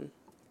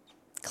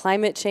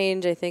climate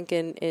change, I think,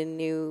 in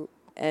new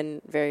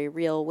and very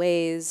real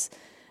ways.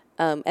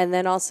 And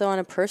then also on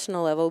a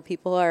personal level,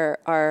 people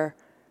are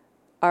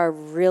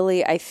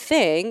really, I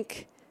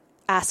think,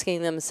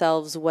 asking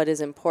themselves what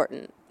is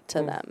important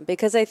to them.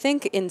 Because I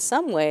think in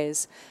some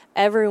ways,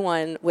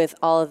 everyone with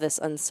all of this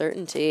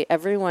uncertainty,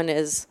 everyone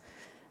is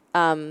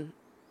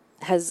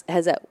has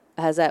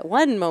at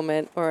one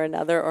moment or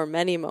another or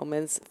many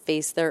moments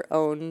faced their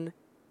own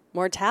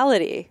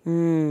mortality,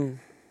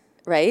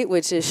 right?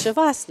 Which is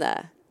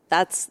Shavasana.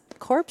 That's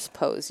corpse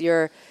pose.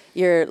 You're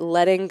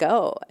letting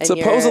go. And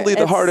supposedly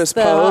the hardest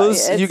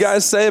pose, you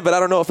guys say, but I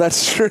don't know if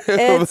that's true.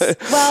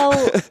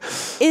 Well,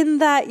 in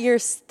that your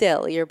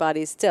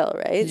body's still,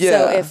 right? Yeah.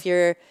 So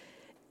if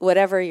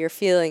whatever you're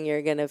feeling,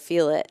 you're going to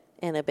feel it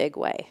in a big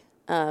way.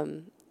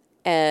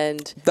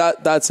 And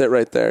that's it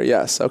right there.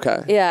 Yes.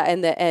 Okay. Yeah.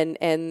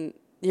 And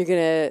you're going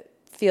to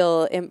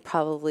feel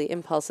probably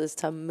impulses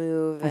to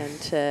move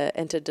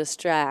and to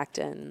distract.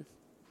 And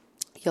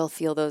you'll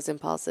feel those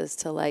impulses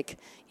to like,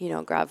 you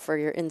know, grab for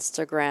your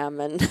Instagram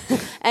and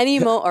any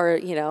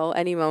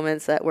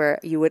moments that where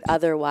you would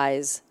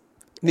otherwise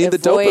need the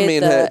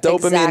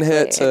dopamine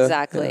hit.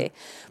 Exactly. Yeah.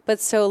 But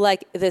so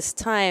like this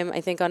time,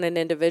 I think on an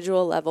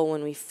individual level,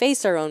 when we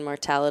face our own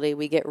mortality,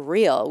 we get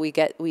real.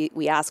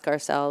 We ask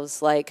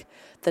ourselves like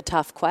the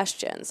tough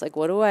questions. Like,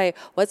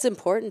 what's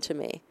important to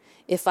me?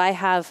 If I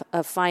have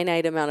a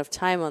finite amount of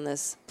time on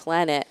this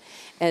planet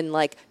and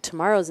like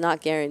tomorrow's not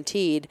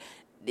guaranteed,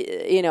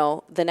 you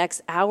know, the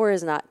next hour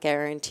is not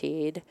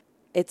guaranteed.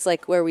 It's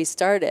like where we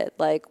started.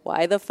 Like,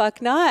 why the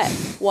fuck not?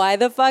 Why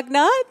the fuck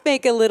not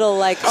make a little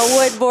like a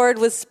wood board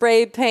with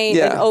spray paint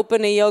and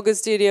open a yoga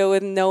studio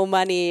with no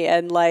money?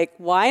 And like,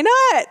 why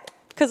not?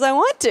 Because I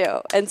want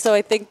to. And so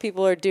I think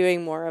people are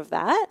doing more of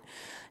that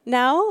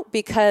now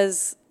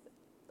because,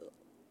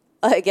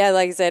 again,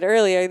 like I said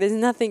earlier, there's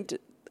nothing to,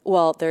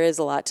 well, there is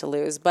a lot to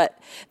lose, but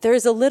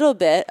there's a little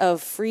bit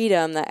of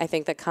freedom that I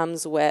think that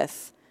comes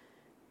with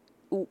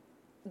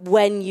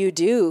when you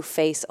do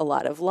face a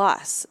lot of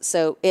loss.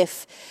 So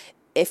if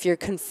you're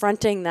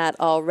confronting that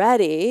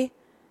already,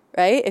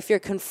 right? If you're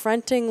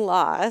confronting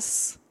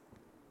loss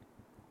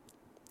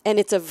and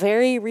it's a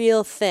very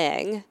real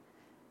thing,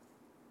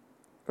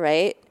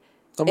 right?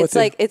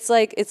 It's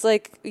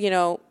like, you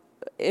know,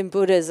 in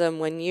Buddhism,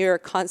 when you're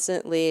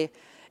constantly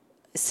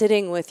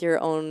sitting with your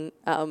own,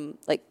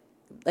 like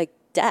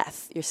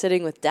death, you're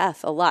sitting with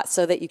death a lot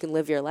so that you can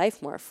live your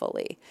life more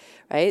fully,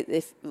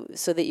 right?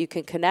 So that you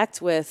can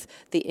connect with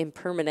the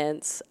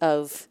impermanence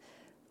of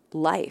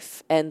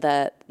life and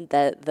the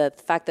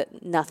fact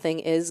that nothing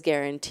is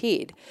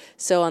guaranteed.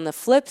 So on the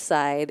flip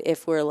side,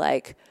 if we're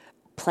like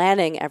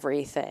planning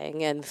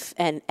everything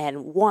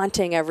and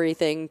wanting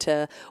everything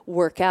to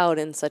work out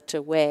in such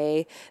a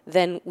way,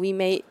 then we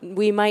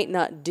might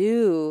not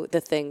do the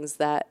things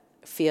that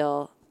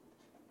feel,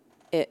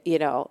 you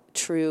know,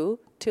 true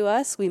to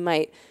us. We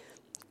might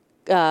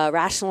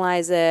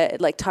rationalize it,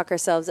 like talk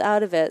ourselves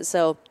out of it.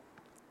 So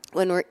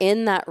when we're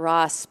in that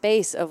raw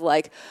space of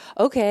like,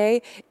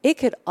 okay, it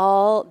could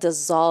all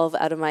dissolve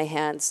out of my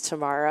hands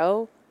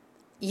tomorrow,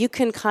 you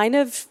can kind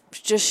of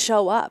just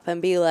show up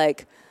and be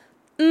like,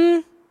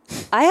 I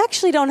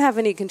actually don't have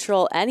any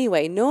control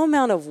anyway. No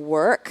amount of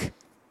work.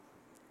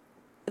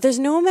 There's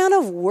no amount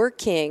of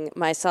working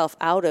myself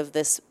out of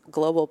this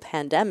global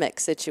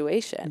pandemic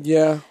situation.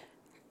 Yeah.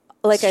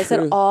 Like I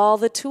said, all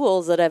the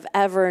tools that I've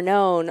ever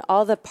known,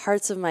 all the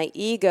parts of my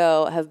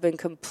ego have been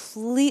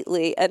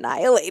completely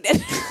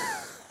annihilated.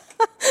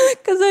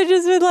 Because I've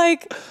just been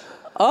like,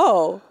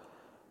 oh,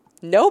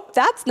 nope,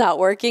 that's not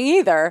working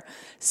either.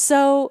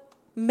 So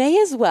may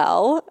as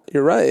well.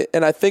 You're right.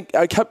 And I think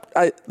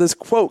this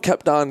quote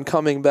kept on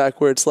coming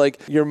back where it's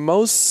like, you're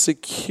most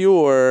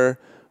secure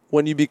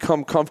when you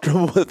become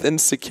comfortable with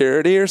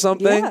insecurity or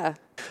something. Yeah.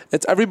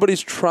 It's everybody's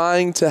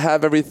trying to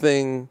have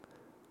everything,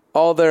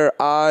 all their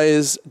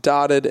I's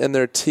dotted and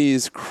their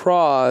T's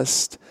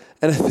crossed.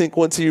 And I think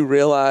once you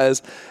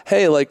realize,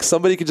 hey, like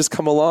somebody could just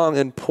come along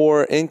and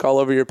pour ink all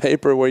over your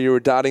paper where you were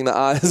dotting the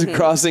I's and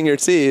crossing your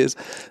T's,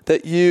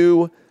 that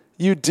you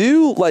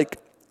do like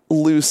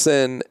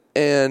loosen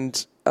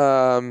and,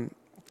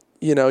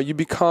 you know, you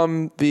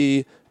become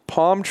the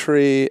palm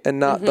tree and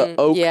not the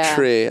oak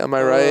tree. Am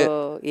I right?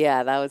 Oh,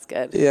 yeah, that was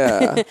good.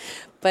 Yeah.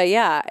 But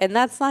yeah, and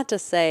that's not to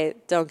say,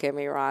 don't get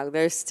me wrong,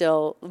 there's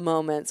still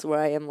moments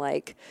where I am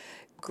like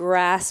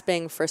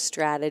grasping for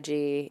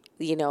strategy,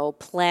 you know,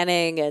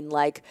 planning and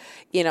like,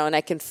 you know, and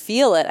I can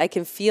feel it. I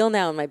can feel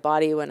now in my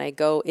body when I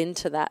go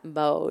into that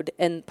mode.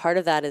 And part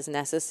of that is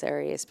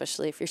necessary,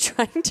 especially if you're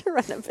trying to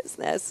run a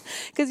business,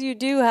 because you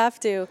have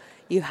to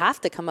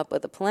come up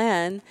with a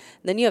plan,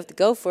 then you have to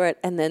go for it.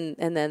 And then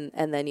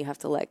you have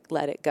to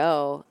let it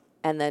go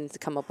and then to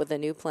come up with a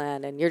new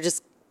plan. And you're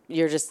just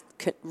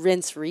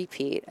rinse,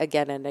 repeat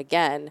again and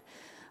again.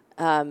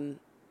 But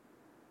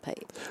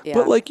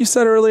like you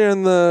said earlier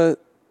in the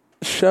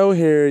show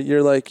here,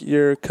 you're like,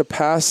 your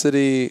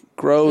capacity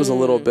grows a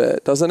little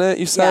bit, doesn't it?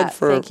 You said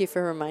thank you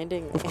for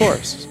reminding me. Of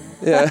course.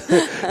 Yeah.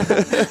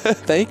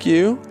 Thank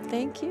you.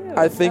 Thank you.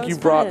 I think you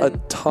brought a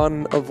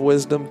ton of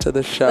wisdom to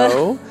the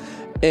show.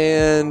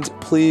 And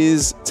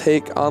please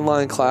take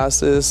online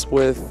classes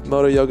with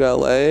Modo Yoga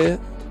LA.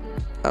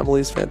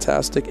 Emily's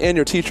fantastic. And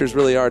your teachers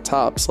really are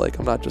tops. Like,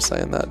 I'm not just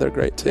saying that. They're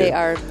great too. They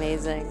are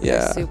amazing.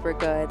 Yeah. They're super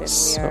good.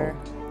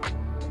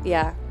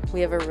 And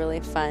we have a really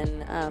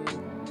fun,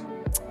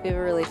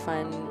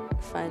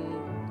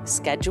 fun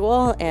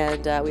schedule.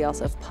 And we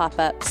also have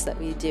pop-ups that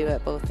we do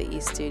at both the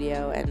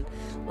E-Studio and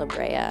La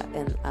Brea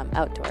and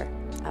outdoor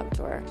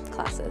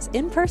classes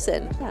in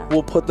person. Yeah.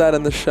 We'll put that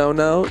in the show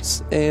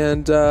notes.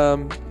 And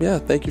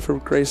thank you for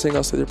gracing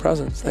us with your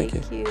presence. Thank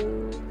you.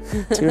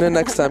 Tune in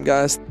next time,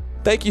 guys.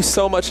 Thank you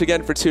so much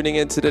again for tuning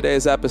in to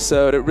today's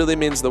episode. It really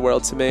means the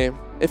world to me.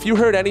 If you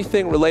heard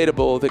anything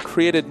relatable that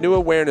created new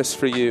awareness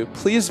for you,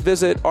 please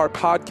visit our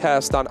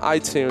podcast on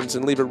iTunes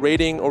and leave a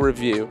rating or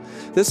review.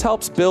 This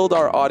helps build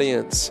our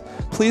audience.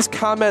 Please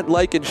comment,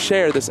 like, and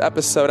share this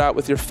episode out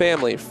with your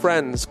family,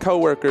 friends,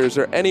 coworkers,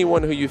 or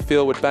anyone who you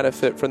feel would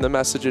benefit from the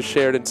messages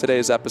shared in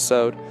today's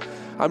episode.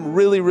 I'm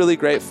really, really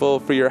grateful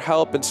for your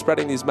help in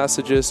spreading these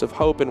messages of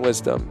hope and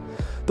wisdom.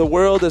 The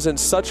world is in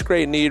such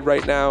great need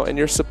right now, and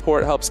your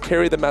support helps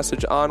carry the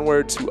message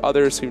onward to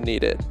others who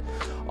need it.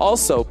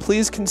 Also,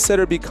 please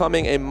consider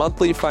becoming a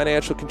monthly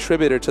financial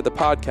contributor to the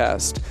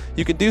podcast.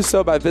 You can do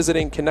so by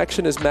visiting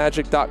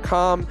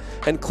connectionismagic.com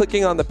and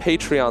clicking on the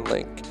Patreon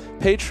link.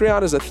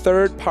 Patreon is a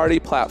third-party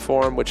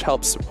platform which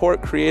helps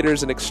support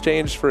creators in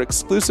exchange for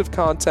exclusive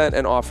content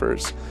and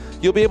offers.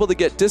 You'll be able to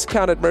get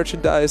discounted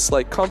merchandise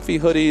like comfy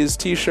hoodies,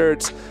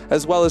 t-shirts,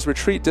 as well as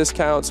retreat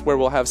discounts where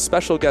we'll have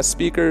special guest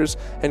speakers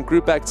and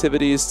group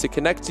activities to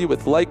connect you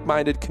with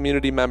like-minded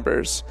community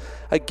members.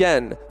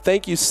 Again,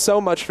 thank you so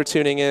much for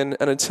tuning in,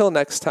 and until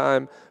next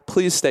time,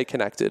 please stay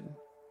connected.